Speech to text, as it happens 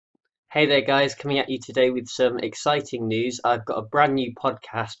Hey there, guys, coming at you today with some exciting news. I've got a brand new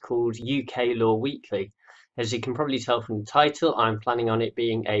podcast called UK Law Weekly. As you can probably tell from the title, I'm planning on it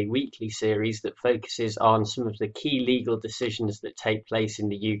being a weekly series that focuses on some of the key legal decisions that take place in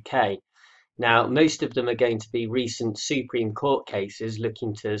the UK. Now, most of them are going to be recent Supreme Court cases,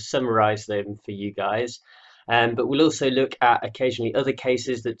 looking to summarise them for you guys. But we'll also look at occasionally other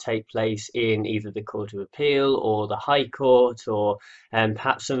cases that take place in either the Court of Appeal or the High Court, or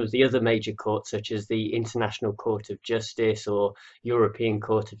perhaps some of the other major courts, such as the International Court of Justice or European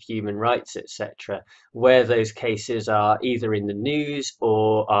Court of Human Rights, etc., where those cases are either in the news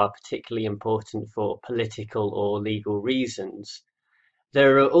or are particularly important for political or legal reasons.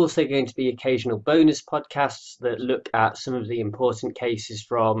 There are also going to be occasional bonus podcasts that look at some of the important cases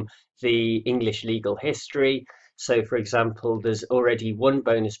from the English legal history. So, for example, there's already one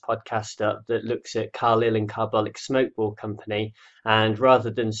bonus podcast up that looks at Carlisle and Carbolic Smokeball Company, and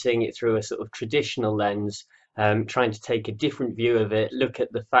rather than seeing it through a sort of traditional lens, trying to take a different view of it, look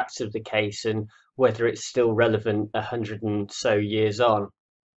at the facts of the case and whether it's still relevant 100 and so years on.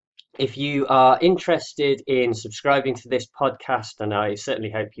 If you are interested in subscribing to this podcast, and I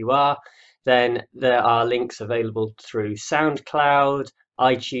certainly hope you are, then there are links available through SoundCloud,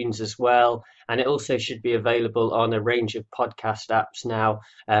 iTunes as well, and it also should be available on a range of podcast apps now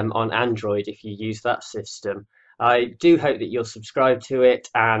on Android if you use that system. I do hope that you'll subscribe to it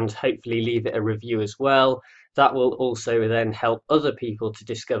and hopefully leave it a review as well. That will also then help other people to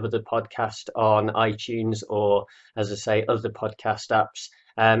discover the podcast on iTunes or, as I say, other podcast apps,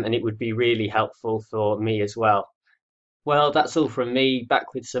 and it would be really helpful for me as well. Well, that's all from me.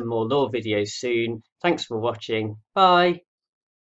 Back with some more law videos soon. Thanks for watching. Bye.